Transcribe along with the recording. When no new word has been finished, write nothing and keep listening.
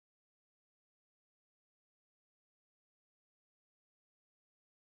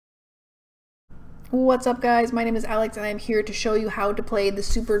What's up guys, my name is Alex and I'm here to show you how to play the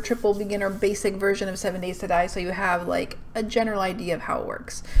super triple beginner basic version of 7 Days to Die so you have like a general idea of how it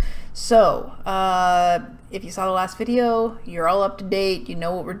works. So, if you saw the last video, you're all up to date, you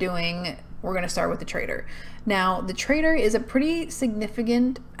know what we're doing. We're going to start with the trader. Now, the trader is a pretty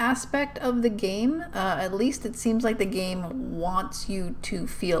significant aspect of the game. At least it seems like the game wants you to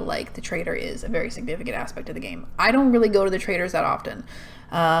feel like the trader is a very significant aspect of the game. I don't really go to the traders that often.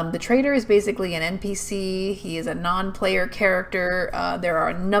 The trader is basically an NPC. He is a non-player character. There are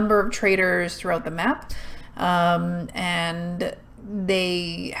a number of traders throughout the map, and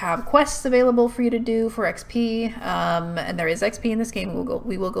they have quests available for you to do for XP, and there is XP in this game.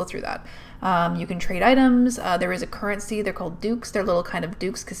 We will go through that. You can trade items. There is a currency. They're called Dukes. They're little kind of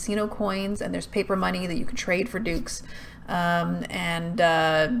Dukes casino coins, and there's paper money that you can trade for Dukes.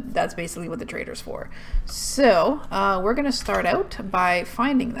 That's basically what the trader's for. So we're going to start out by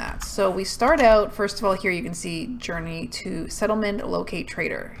finding that. So we start out, first of all, here you can see journey to settlement, locate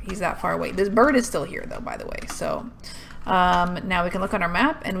trader. He's that far away. This bird is still here though, by the way. So now we can look on our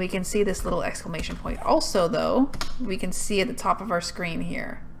map and we can see this little exclamation point. Also though, we can see at the top of our screen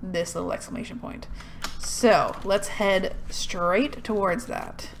here, this little exclamation point. So let's head straight towards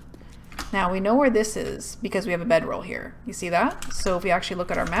that. Now we know where this is because we have a bedroll here. You see that? So if we actually look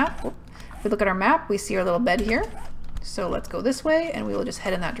at our map, if we look at our map, we see our little bed here. So let's go this way and we will just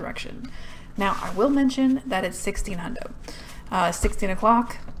head in that direction. Now I will mention that it's 1600. 16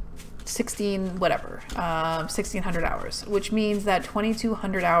 o'clock, 16 whatever, 1600 hours, which means that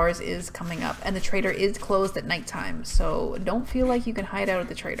 2200 hours is coming up and the trader is closed at nighttime. So don't feel like you can hide out at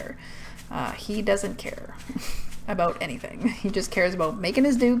the trader. He doesn't care about anything. He just cares about making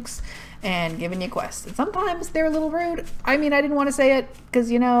his dukes and giving you quests. And sometimes they're a little rude. I mean, I didn't want to say it because,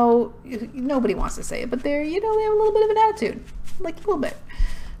 you know, nobody wants to say it, but they're, you know, they have a little bit of an attitude, like a little bit.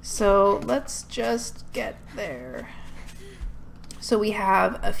 So let's just get there. So we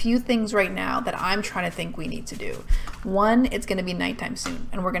have a few things right now that I'm trying to think we need to do. One, it's going to be nighttime soon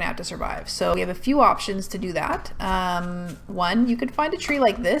and we're going to have to survive. So we have a few options to do that. One, you could find a tree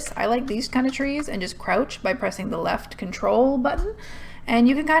like this. I like these kind of trees and just crouch by pressing the left control button. And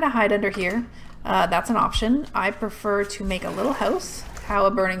you can kind of hide under here. That's an option. I prefer to make a little house. How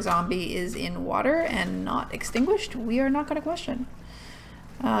a burning zombie is in water and not extinguished, we are not going to question.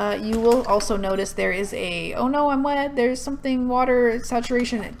 You will also notice there is a, oh no, I'm wet, there's something, water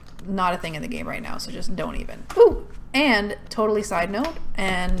saturation. Not a thing in the game right now, so just don't even. Ooh! And totally side note,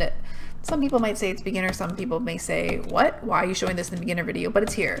 and some people might say it's beginner, some people may say, what? Why are you showing this in the beginner video? But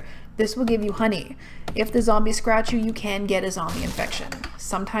it's here. This will give you honey. If the zombies scratch you, you can get a zombie infection.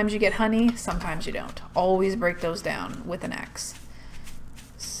 Sometimes you get honey, sometimes you don't. Always break those down with an axe.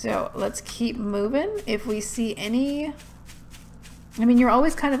 So let's keep moving. If we see any, I mean, you're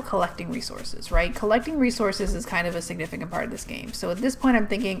always kind of collecting resources, right? Collecting resources is kind of a significant part of this game. So at this point I'm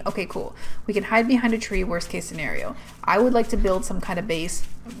thinking, okay, cool. We can hide behind a tree, worst case scenario. I would like to build some kind of base.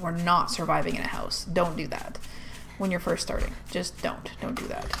 We're not surviving in a house. Don't do that when you're first starting. Just don't do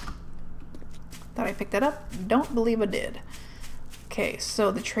that. Thought I picked that up? Don't believe I did. Okay,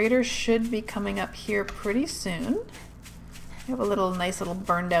 so the trader should be coming up here pretty soon. We have a nice little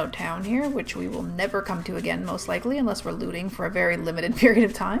burned out town here, which we will never come to again, most likely, unless we're looting for a very limited period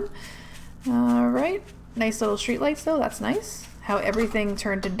of time. Alright, nice little streetlights though, that's nice. How everything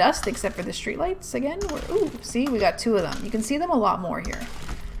turned to dust except for the streetlights again. Ooh, see, we got two of them. You can see them a lot more here.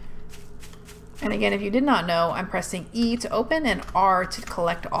 And again, if you did not know, I'm pressing E to open and R to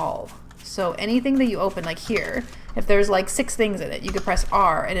collect all. So anything that you open, like here, if there's like 6 things in it, you can press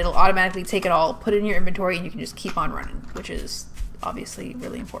R and it'll automatically take it all, put it in your inventory, and you can just keep on running, which is obviously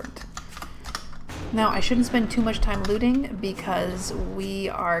really important. Now, I shouldn't spend too much time looting because we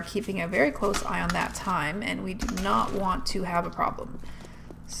are keeping a very close eye on that time and we do not want to have a problem.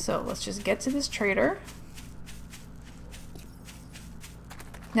 So let's just get to this trader.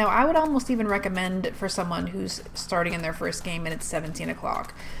 Now, I would almost even recommend for someone who's starting in their first game and it's 17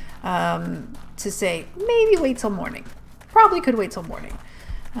 o'clock, to say maybe wait till morning. Probably could wait till morning.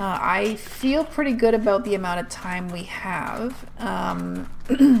 I feel pretty good about the amount of time we have,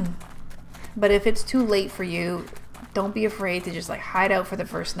 but if it's too late for you, don't be afraid to just like hide out for the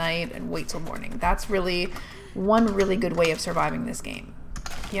first night and wait till morning. That's really one really good way of surviving this game.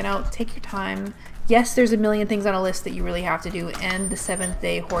 You know, take your time. Yes, there's a million things on a list that you really have to do, and the 7th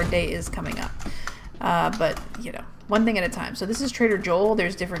day horde day is coming up. But, you know, one thing at a time. So this is Trader Joel.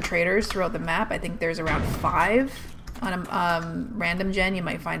 There's different traders throughout the map. I think there's around 5 on a random gen. You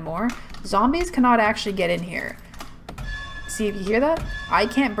might find more. Zombies cannot actually get in here. See, if you hear that? I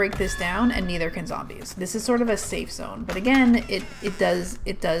can't break this down, and neither can zombies. This is sort of a safe zone, but again, it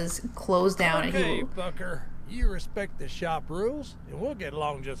does close down. Okay, and fucker. You respect the shop rules, and we'll get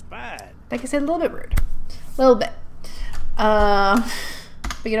along just fine. Like I said, a little bit rude. A little bit. But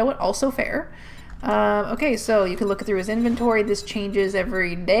you know what? Also fair. Okay, so you can look through his inventory. This changes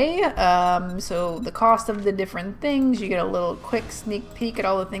every day. So the cost of the different things, you get a little quick sneak peek at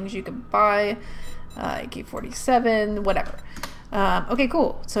all the things you can buy. AK-47, whatever. Okay,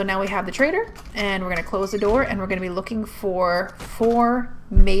 cool. So now we have the trader, and we're going to close the door, and we're going to be looking for 4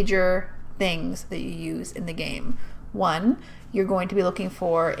 major things that you use in the game. 1, you're going to be looking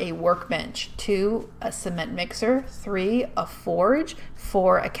for a workbench. 2, a cement mixer. 3, a forge.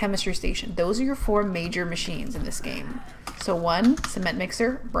 4, a chemistry station. Those are your 4 major machines in this game. So 1, cement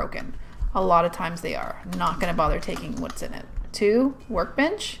mixer, broken. A lot of times they are. Not going to bother taking what's in it. 2,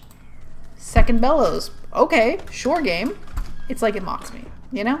 workbench. 2nd bellows. Okay, sure game. It's like it mocks me,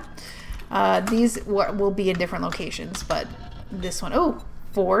 you know? These will be in different locations, but this one, oh,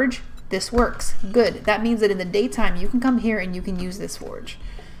 forge. This works. Good. That means that in the daytime you can come here and you can use this forge.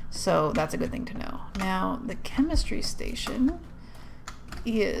 So that's a good thing to know. Now the chemistry station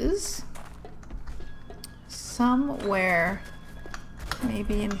is somewhere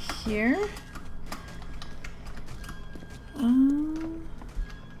maybe in here.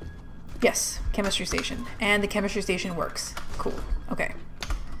 Yes, chemistry station. And the chemistry station works. Cool. Okay.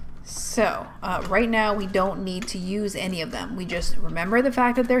 So, right now we don't need to use any of them. We just remember the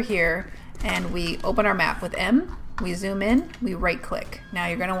fact that they're here, and we open our map with M, we zoom in, we right click. Now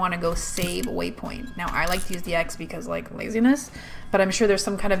you're gonna wanna go save waypoint. Now I like to use the X because like laziness, but I'm sure there's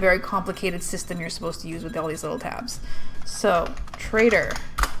some kind of very complicated system you're supposed to use with all these little tabs. So, trader,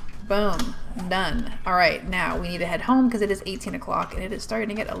 boom, done. All right, now we need to head home because it is 18 o'clock and it is starting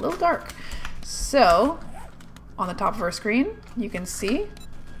to get a little dark. So, on the top of our screen, you can see,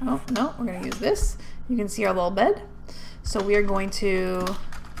 oh, no, we're gonna use this. You can see our little bed. So we are going to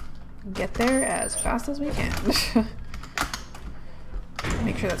get there as fast as we can.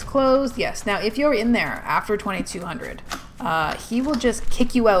 Make sure that's closed. Yes, now if you're in there after 2200, he will just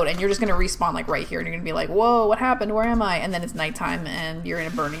kick you out and you're just gonna respawn like right here and you're gonna be like, whoa, what happened? Where am I? And then it's nighttime and you're in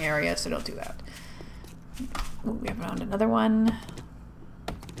a burning area, so don't do that. Ooh, we have found another one.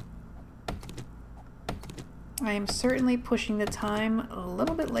 I am certainly pushing the time a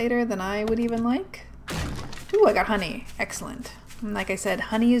little bit later than I would even like. Ooh, I got honey. Excellent. And like I said,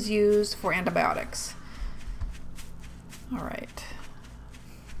 honey is used for antibiotics. All right.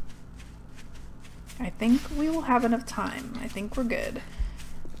 I think we will have enough time. I think we're good.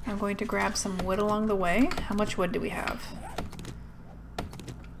 I'm going to grab some wood along the way. How much wood do we have?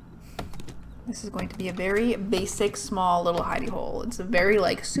 This is going to be a very basic, small little hidey hole. It's a very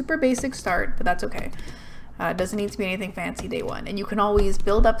like super basic start, but that's okay. It doesn't need to be anything fancy day one. And you can always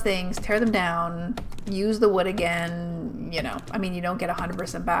build up things, tear them down, use the wood again, you know. I mean, you don't get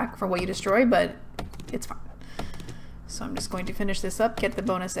 100% back for what you destroy, but it's fine. So I'm just going to finish this up, get the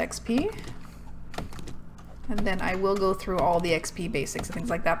bonus XP. And then I will go through all the XP basics and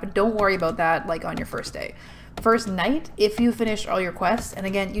things like that, but don't worry about that like on your first day. First night, if you finish all your quests, and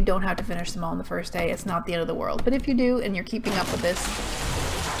again, you don't have to finish them all on the first day, it's not the end of the world. But if you do, and you're keeping up with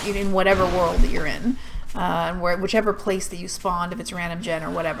this in whatever world that you're in, whichever place that you spawned, if it's random gen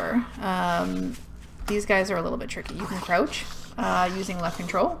or whatever, these guys are a little bit tricky. You can crouch using left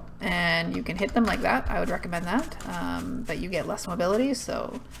control, and you can hit them like that. I would recommend that, but you get less mobility,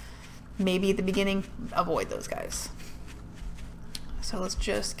 so maybe at the beginning, avoid those guys. So let's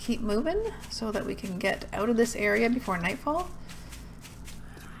just keep moving so that we can get out of this area before nightfall.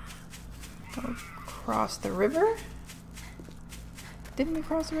 Go cross the river. Didn't we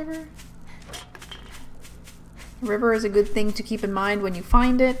cross the river? River is a good thing to keep in mind when you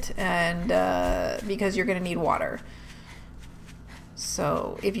find it, and because you're going to need water.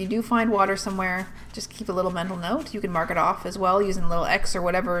 So if you do find water somewhere, just keep a little mental note. You can mark it off as well using a little X or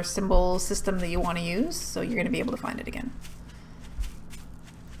whatever symbol system that you want to use, so you're going to be able to find it again.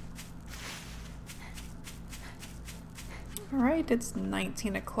 Alright, it's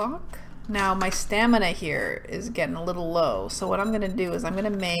 19 o'clock. Now my stamina here is getting a little low, so what I'm going to do is I'm going to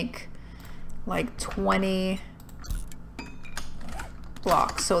make like 20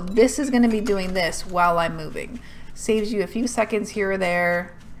 blocks. So this is going to be doing this while I'm moving. Saves you a few seconds here or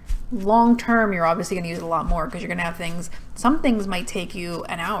there. Long term, you're obviously going to use it a lot more because you're going to have things. Some things might take you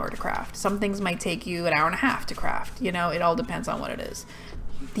an hour to craft. Some things might take you an hour and a half to craft. You know, it all depends on what it is.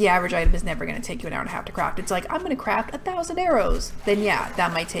 The average item is never going to take you an hour and a half to craft. It's like, I'm going to craft 1,000 arrows. Then yeah,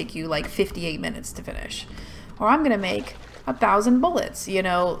 that might take you like 58 minutes to finish. Or I'm going to make 1,000 bullets, you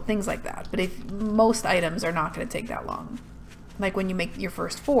know, things like that. But if most items are not going to take that long. like when you make your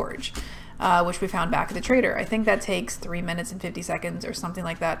first forge, which we found back at the trader. I think that takes 3 minutes and 50 seconds or something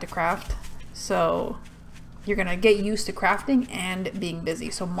like that to craft. So you're gonna get used to crafting and being busy.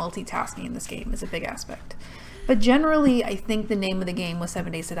 So multitasking in this game is a big aspect. But generally, I think the name of the game with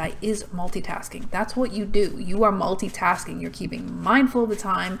 7 Days to Die is multitasking. That's what you do. You are multitasking. You're keeping mindful of the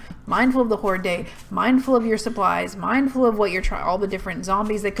time, mindful of the horde day, mindful of your supplies, mindful of what you're trying, all the different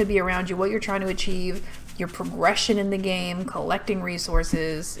zombies that could be around you, what you're trying to achieve, your progression in the game, collecting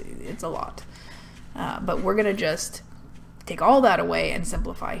resources. It's a lot. But we're gonna just take all that away and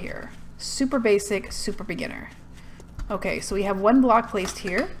simplify here. Super basic, super beginner. Okay, so we have one block placed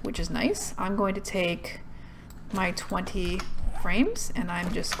here, which is nice. I'm going to take my 20 frames and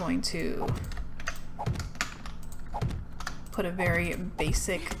I'm just going to put a very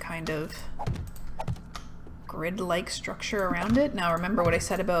basic kind of grid-like structure around it. Now remember what I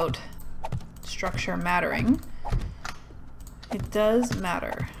said about structure mattering. It does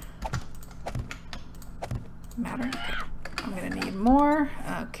matter. Okay. I'm gonna need more.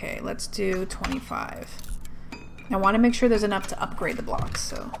 Okay, let's do 25. I want to make sure there's enough to upgrade the blocks,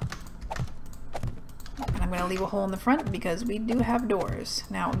 so. And I'm going to leave a hole in the front because we do have doors.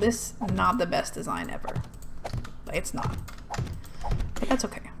 Now this, not the best design ever. It's not. But that's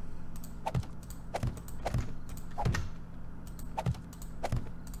okay.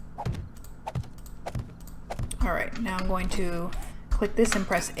 Alright, now I'm going to click this and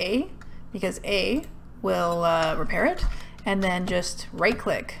press A, because A will repair it, and then just right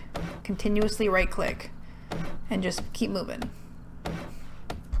click, continuously right click, and just keep moving.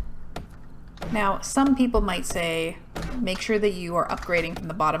 Now, some people might say, make sure that you are upgrading from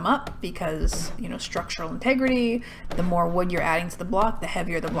the bottom up because, you know, structural integrity, the more wood you're adding to the block, the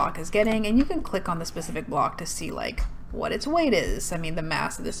heavier the block is getting, and you can click on the specific block to see like what its weight is. I mean, the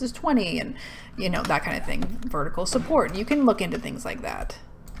mass of this is 20 and, you know, that kind of thing. Vertical support. You can look into things like that.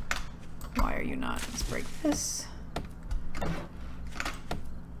 Why are you not? Let's break this.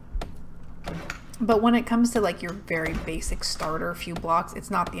 But when it comes to like your very basic starter few blocks, it's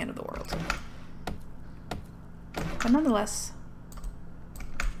not the end of the world. But nonetheless,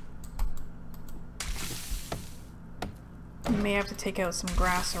 you may have to take out some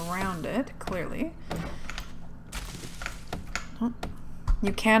grass around it, clearly.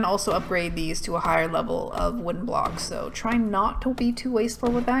 You can also upgrade these to a higher level of wooden blocks, so try not to be too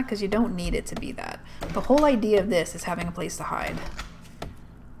wasteful with that because you don't need it to be that. The whole idea of this is having a place to hide.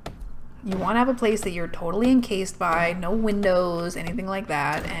 You want to have a place that you're totally encased by, no windows, anything like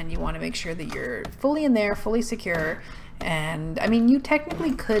that, and you want to make sure that you're fully in there, fully secure. And I mean, you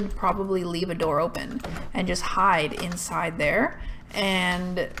technically could probably leave a door open and just hide inside there,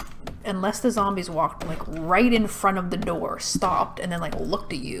 and unless the zombies walked like right in front of the door, stopped, and then like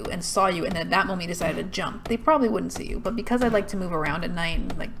looked at you and saw you, and then at that moment you decided to jump, they probably wouldn't see you. But because I like to move around at night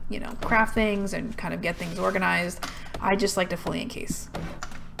and like, you know, craft things and kind of get things organized, I just like to fully encase.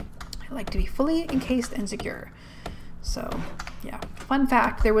 I like to be fully encased and secure. So yeah, fun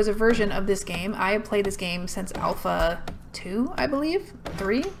fact, there was a version of this game. I have played this game since Alpha 2, I believe,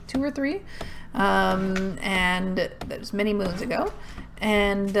 2 or 3, and that was many moons ago.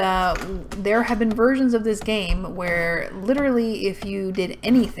 And there have been versions of this game where literally if you did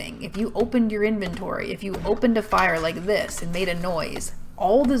anything, if you opened your inventory, if you opened a fire like this and made a noise,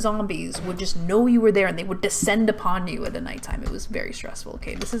 all the zombies would just know you were there and they would descend upon you at the nighttime. It was very stressful.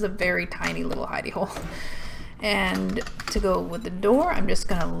 Okay, this is a very tiny little hidey hole. And to go with the door, I'm just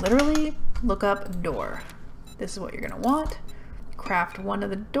gonna literally look up door. This is what you're gonna want. Craft one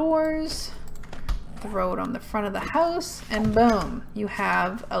of the doors, throw it on the front of the house, and boom, you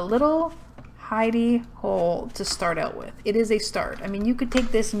have a little hidey hole to start out with. It is a start. I mean, you could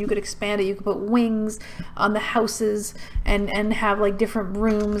take this and you could expand it. You could put wings on the houses and have like different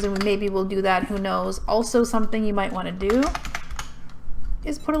rooms, and maybe we'll do that, who knows. Also, something you might want to do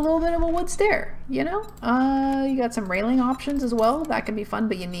is put a little bit of a wood stair, you know? You got some railing options as well. That can be fun,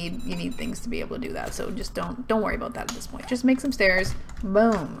 but you need things to be able to do that. So just don't worry about that at this point. Just make some stairs.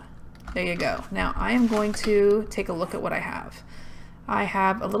 Boom. There you go. Now I am going to take a look at what I have. I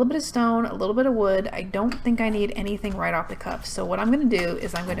have a little bit of stone, a little bit of wood. I don't think I need anything right off the cuff. So what I'm going to do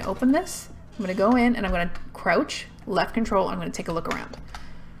is I'm going to open this. I'm going to go in and I'm going to crouch, left control. I'm going to take a look around.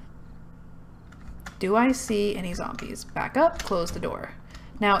 Do I see any zombies? Back up, close the door.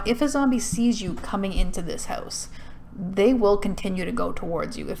 Now, if a zombie sees you coming into this house, they will continue to go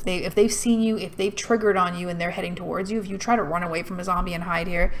towards you. If they've seen you, if they've triggered on you and they're heading towards you, if you try to run away from a zombie and hide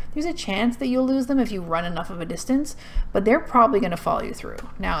here, there's a chance that you'll lose them if you run enough of a distance, but they're probably going to follow you through.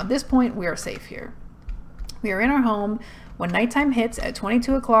 Now, at this point, we are safe here. We are in our home. When nighttime hits at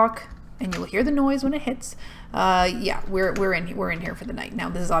 22 o'clock, and you'll hear the noise when it hits. Yeah, we're in here for the night. Now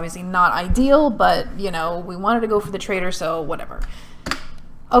this is obviously not ideal, but you know, we wanted to go for the trader, so whatever.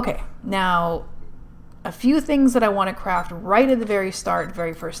 Okay, now a few things that I want to craft right at the very start,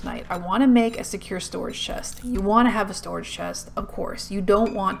 very first night. I want to make a secure storage chest. You want to have a storage chest, of course. You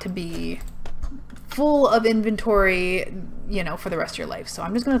don't want to be full of inventory, you know, for the rest of your life. So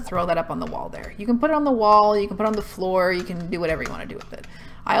I'm just going to throw that up on the wall there. You can put it on the wall, you can put it on the floor, you can do whatever you want to do with it.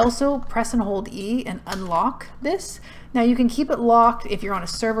 I also press and hold E and unlock this. Now you can keep it locked if you're on a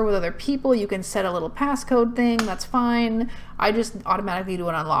server with other people. You can set a little passcode thing, that's fine. I just automatically do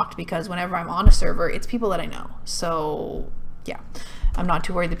it unlocked because whenever I'm on a server, it's people that I know. So yeah, I'm not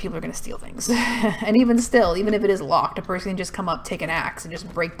too worried that people are going to steal things. And even still, even if it is locked, a person can just come up, take an axe, and just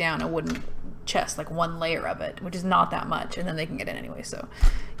break down a wooden chest, like one layer of it, which is not that much, and then they can get in anyway. So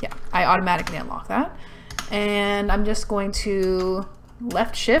yeah, I automatically unlock that. And I'm just going to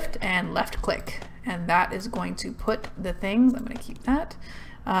left shift and left click, and that is going to put the things, I'm going to keep that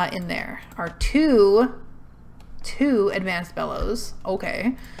in there. Our two advanced bellows.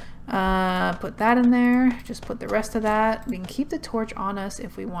 Okay, put that in there, just put the rest of that. We can keep the torch on us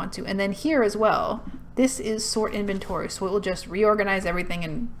if we want to. And then here as well, this is sort inventory, so it will just reorganize everything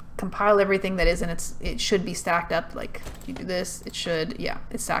and compile everything that is in it should be stacked up. Like you do this, it should, yeah,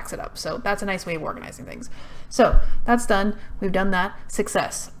 it stacks it up. So that's a nice way of organizing things. So that's done. We've done that.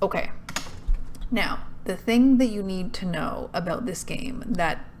 Success. Okay. Now, the thing that you need to know about this game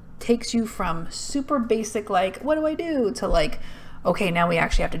that takes you from super basic, like, what do I do, to like, okay, now we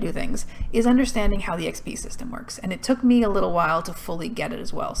actually have to do things, is understanding how the XP system works. And it took me a little while to fully get it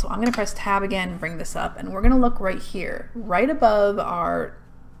as well. So I'm going to press tab again, bring this up, and we're going to look right here, right above our,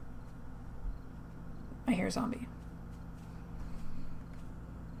 I hear a zombie.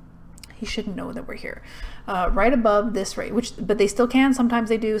 He shouldn't know that we're here. Right above this rate, but they still can. Sometimes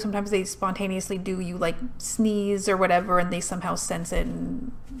they do. Sometimes they spontaneously do. You like sneeze or whatever, and they somehow sense it,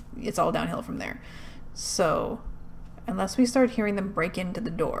 and it's all downhill from there. So unless we start hearing them break into the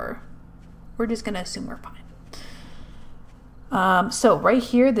door, we're just going to assume we're fine. So right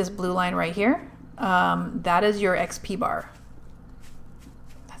here, this blue line right here, that is your XP bar.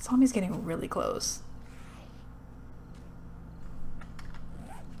 That zombie's getting really close.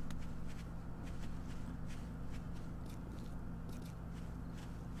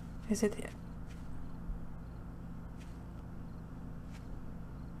 Is it?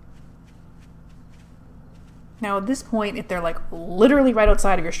 Now at this point, if they're like literally right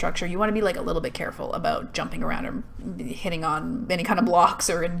outside of your structure, you want to be like a little bit careful about jumping around or hitting on any kind of blocks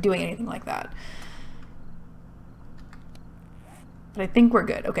or doing anything like that. But I think we're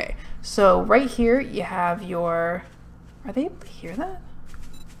good. Okay, so right here you have your, are they able to hear that?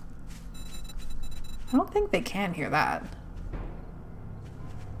 I don't think they can hear that.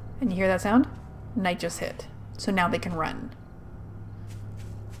 And you hear that sound? Night just hit. So now they can run.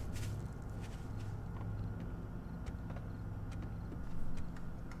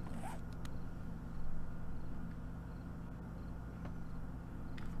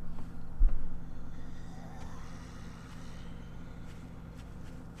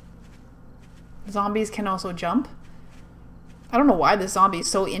 Zombies can also jump. I don't know why this zombie is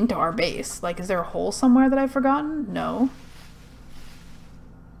so into our base. Like, is there a hole somewhere that I've forgotten? No.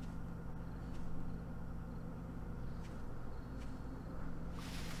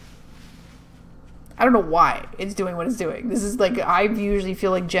 I don't know why it's doing what it's doing. This is like, I usually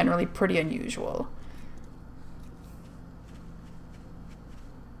feel like generally pretty unusual.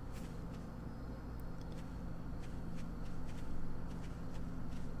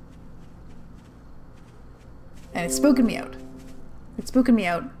 And it's spooking me out. It's spooking me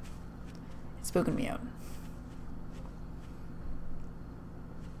out. It's spooking me out.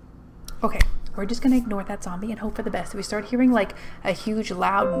 Okay, we're just gonna ignore that zombie and hope for the best. If we start hearing like a huge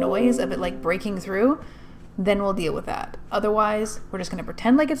loud noise of it like breaking through, then we'll deal with that. Otherwise, we're just gonna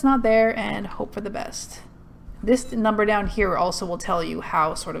pretend like it's not there and hope for the best. This number down here also will tell you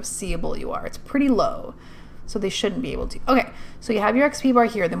how sort of seeable you are. It's pretty low, so they shouldn't be able to. Okay, so you have your XP bar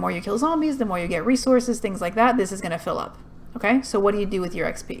here. The more you kill zombies, the more you get resources, things like that. This is gonna fill up. Okay, so what do you do with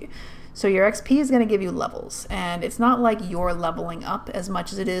your XP? So your XP is going to give you levels, and it's not like you're leveling up as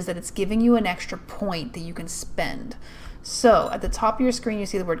much as it is that it's giving you an extra point that you can spend. So at the top of your screen, you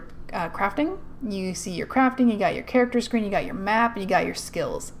see the word crafting. You see your crafting, you got your character screen, you got your map, and you got your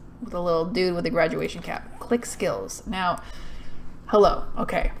skills with a little dude with a graduation cap. Click skills. Now, hello.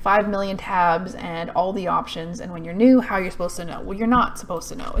 Okay, 5 million tabs and all the options, and when you're new, how you're supposed to know? Well, you're not supposed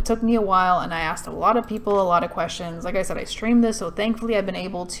to know. It took me a while, and I asked a lot of people a lot of questions. Like I said, I streamed this, so thankfully I've been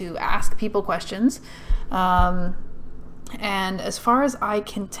able to ask people questions. And as far as I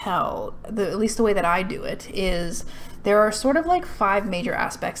can tell, at least the way that I do it, is there are sort of like 5 major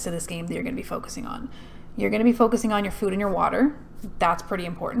aspects to this game that you're going to be focusing on. You're going to be focusing on your food and your water. That's pretty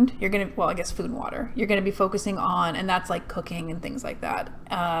important. You're going to, well, I guess food and water. You're going to be focusing on, and that's like cooking and things like that.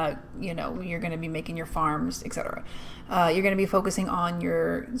 You know, you're going to be making your farms, etc. You're going to be focusing on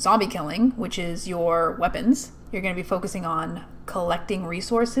your zombie killing, which is your weapons. You're going to be focusing on collecting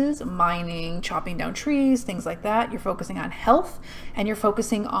resources, mining, chopping down trees, things like that. You're focusing on health, and you're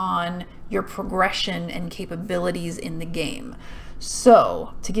focusing on your progression and capabilities in the game.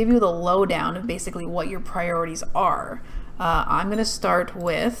 So, to give you the lowdown of basically what your priorities are, I'm going to start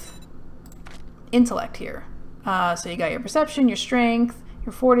with intellect here. So you got your perception, your strength,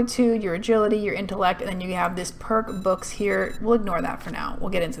 your fortitude, your agility, your intellect, and then you have this perk books here. We'll ignore that for now. We'll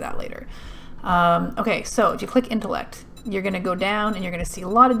get into that later. Okay, so if you click intellect, you're going to go down and you're going to see a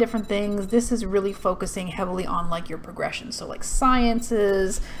lot of different things. This is really focusing heavily on like your progression. So like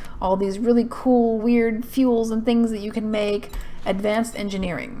sciences, all these really cool, weird fuels and things that you can make. Advanced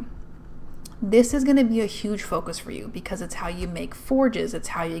engineering. This is going to be a huge focus for you because it's how you make forges, it's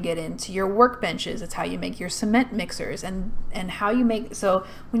how you get into your workbenches, it's how you make your cement mixers, and how you make, so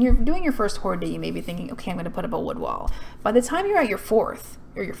when you're doing your first horde day, you may be thinking, okay, I'm going to put up a wood wall. By the time you're at your 4th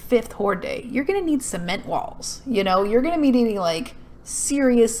or your 5th horde day, you're going to need cement walls. You know, you're going to be needing like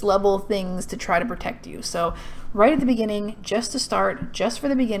serious level things to try to protect you. So right at the beginning, just to start, just for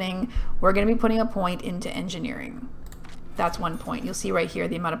the beginning, we're going to be putting a point into engineering. That's 1 point. You'll see right here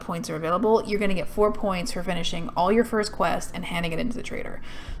the amount of points are available. You're going to get 4 points for finishing all your first quest and handing it into the trader.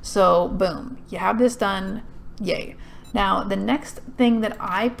 So boom, you have this done. Yay. Now the next thing that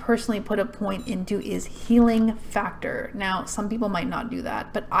I personally put a point into is healing factor. Now some people might not do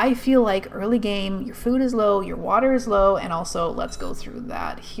that, but I feel like early game your food is low, your water is low, and also let's go through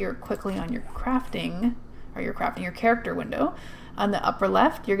that here quickly on your crafting, or your character window. On the upper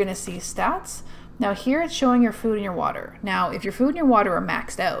left you're going to see stats. Now here it's showing your food and your water. Now if your food and your water are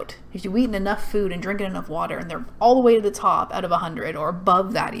maxed out, if you've eaten enough food and drinking enough water and they're all the way to the top out of 100 or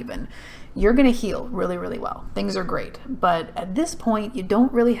above that even, you're going to heal really, really well. Things are great. But at this point, you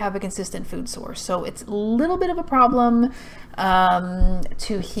don't really have a consistent food source. So it's a little bit of a problem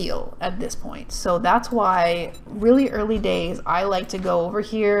to heal at this point. So that's why really early days, I like to go over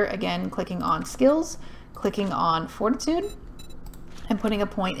here, again, clicking on skills, clicking on fortitude, and putting a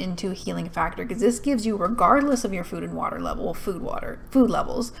point into healing factor, because this gives you, regardless of your food and water level, food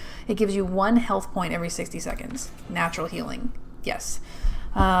levels, it gives you 1 health point every 60 seconds. Natural healing, yes.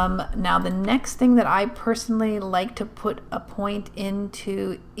 Now the next thing that I personally like to put a point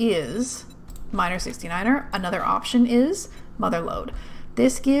into is Miner 69er. Another option is Mother Lode.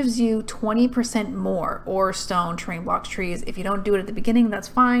 This gives you 20% more ore, stone, terrain blocks, trees. If you don't do it at the beginning, that's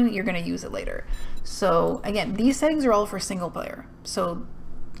fine. You're going to use it later. So again, these settings are all for single player. So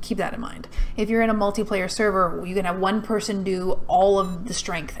keep that in mind. If you're in a multiplayer server, you can have one person do all of the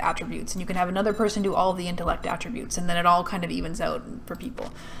strength attributes, and you can have another person do all of the intellect attributes, and then it all kind of evens out for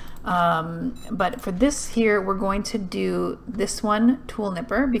people. But for this here, we're going to do this one, Tool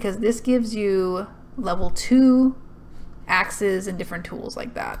Nipper, because this gives you level 2 axes and different tools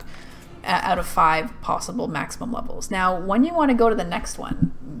like that out of 5 possible maximum levels. Now when you want to go to the next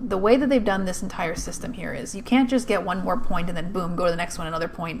one, the way that they've done this entire system here is you can't just get 1 more point and then boom, go to the next one, another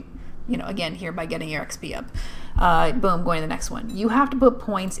point, you know, again here by getting your XP up, boom, going to the next one. You have to put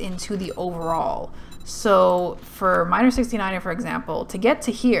points into the overall. So for Miner 69er, for example, to get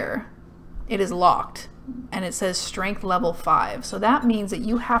to here, it is locked and it says strength level 5. So that means that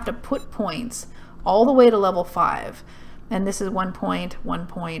you have to put points all the way to level 5. And this is 1 point, 1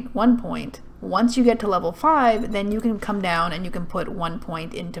 point, 1 point. Once you get to level 5, then you can come down and you can put 1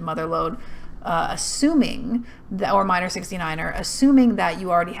 point into Mother Lode, assuming that, or Miner 69er, assuming that you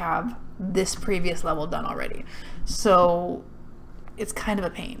already have this previous level done already. So it's kind of a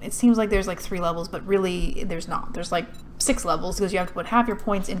pain. It seems like there's like 3 levels, but really there's not. There's like 6 levels because you have to put half your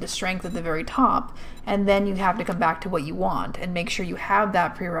points into strength at the very top, and then you have to come back to what you want and make sure you have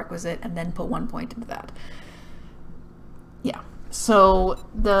that prerequisite and then put 1 point into that. Yeah, so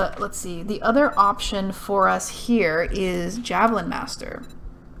let's see, the other option for us here is Javelin Master.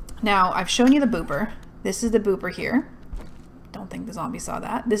 Now, I've shown you the booper. This is the booper here. Don't think the zombie saw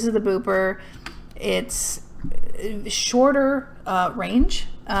that. This is the booper. It's shorter range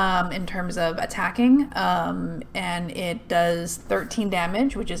in terms of attacking, and it does 13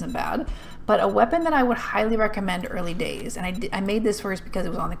 damage, which isn't bad. But a weapon that I would highly recommend early days, and I made this first because it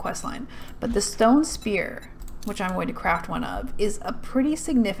was on the quest line, but the Stone Spear, which I'm going to craft one of, is a pretty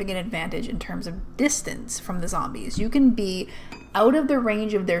significant advantage in terms of distance from the zombies. You can be out of the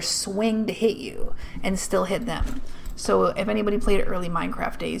range of their swing to hit you and still hit them. So if anybody played early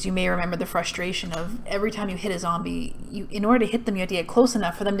Minecraft days, you may remember the frustration of every time you hit a zombie, in order to hit them, you had to get close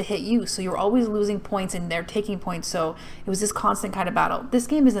enough for them to hit you. So you're always losing points and they're taking points. So it was this constant kind of battle. This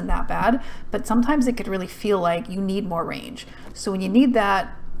game isn't that bad, but sometimes it could really feel like you need more range. So when you need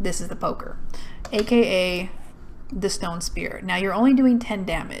that, this is the poker, aka the stone spear. Now you're only doing 10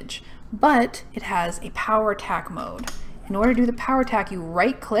 damage, but it has a power attack mode. In order to do the power attack, you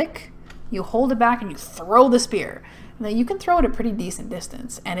right click, you hold it back, and you throw the spear. Now you can throw it a pretty decent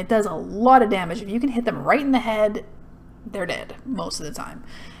distance, and it does a lot of damage. If you can hit them right in the head, they're dead most of the time.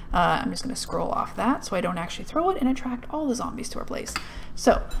 I'm just going to scroll off that so I don't actually throw it and attract all the zombies to our place.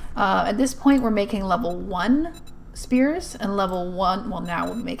 So at this point we're making level 1 spears and level 1, well now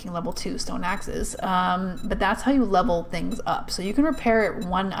we're making level 2 stone axes, but that's how you level things up. So you can repair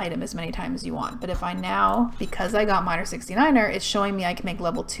one item as many times as you want, but if I now, because I got Miner 69er, it's showing me I can make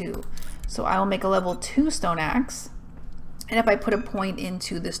level 2. So I will make a level 2 stone axe. And if I put a point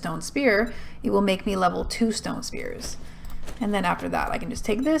into the stone spear, it will make me level 2 stone spears. And then after that, I can just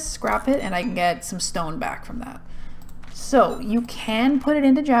take this, scrap it, and I can get some stone back from that. So you can put it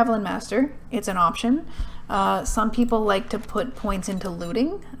into Javelin Master. It's an option. Some people like to put points into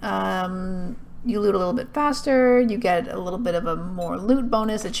looting. You loot a little bit faster, you get a little bit of a more loot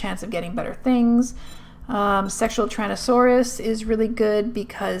bonus, a chance of getting better things. Sexual Tyrannosaurus is really good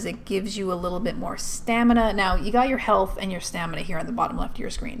because it gives you a little bit more stamina. Now, you got your health and your stamina here on the bottom left of your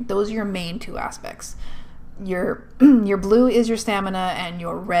screen. Those are your main 2 aspects. Your blue is your stamina and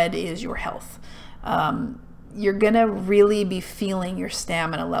your red is your health. You're gonna really be feeling your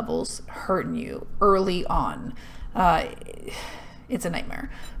stamina levels hurting you early on. It's a nightmare.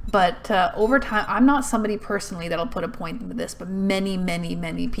 But over time, I'm not somebody personally that'll put a point into this, but many, many,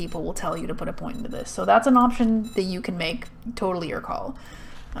 many people will tell you to put a point into this. So that's an option that you can make, totally your call.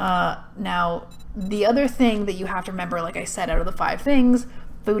 Now, the other thing that you have to remember, like I said, out of the 5 things,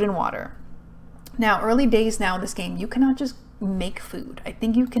 food and water. Now, early days now in this game, you cannot just make food. I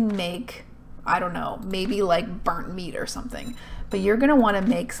think you can make, I don't know, maybe like burnt meat or something, but you're gonna wanna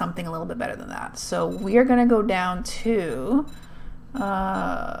make something a little bit better than that. So we're gonna go down to,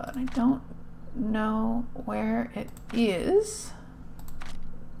 I don't know where it is.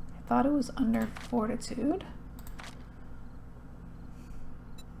 I thought it was under fortitude.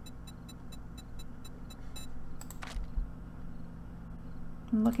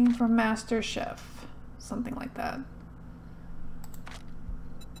 I'm looking for Master Chef, something like that.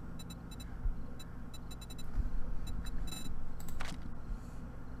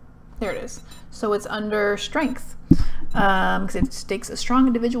 There it is. So it's under strength. Because it takes a strong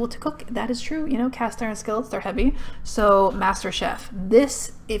individual to cook. That is true. You know, cast iron skillets, they're heavy. So Master Chef.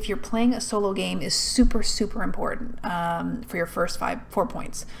 This, if you're playing a solo game, is super, super important for your first 4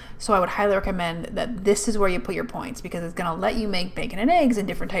 points. So I would highly recommend that this is where you put your points, because it's going to let you make bacon and eggs and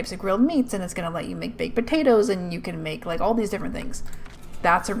different types of grilled meats, and it's going to let you make baked potatoes, and you can make like all these different things.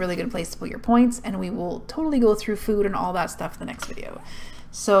 That's a really good place to put your points, and we will totally go through food and all that stuff in the next video.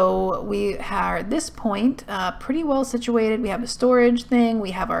 So we are at this point pretty well situated. We have a storage thing,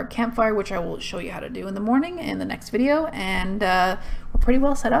 we have our campfire, which I will show you how to do in the morning in the next video, and we're pretty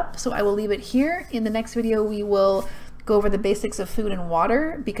well set up. So I will leave it here. In the next video we will go over the basics of food and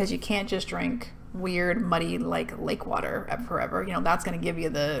water, because you can't just drink weird muddy like lake water forever. You know, that's going to give you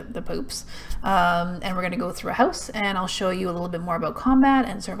the poops. And we're going to go through a house, and I'll show you a little bit more about combat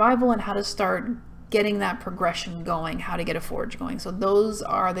and survival and how to start getting that progression going, how to get a forge going. So those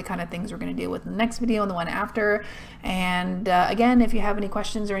are the kind of things we're going to deal with in the next video and the one after. And again, if you have any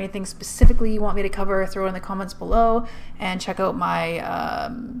questions or anything specifically you want me to cover, throw it in the comments below, and check out my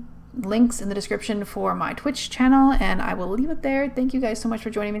links in the description for my Twitch channel, and I will leave it there. Thank you guys so much for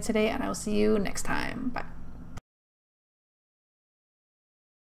joining me today, and I will see you next time. Bye.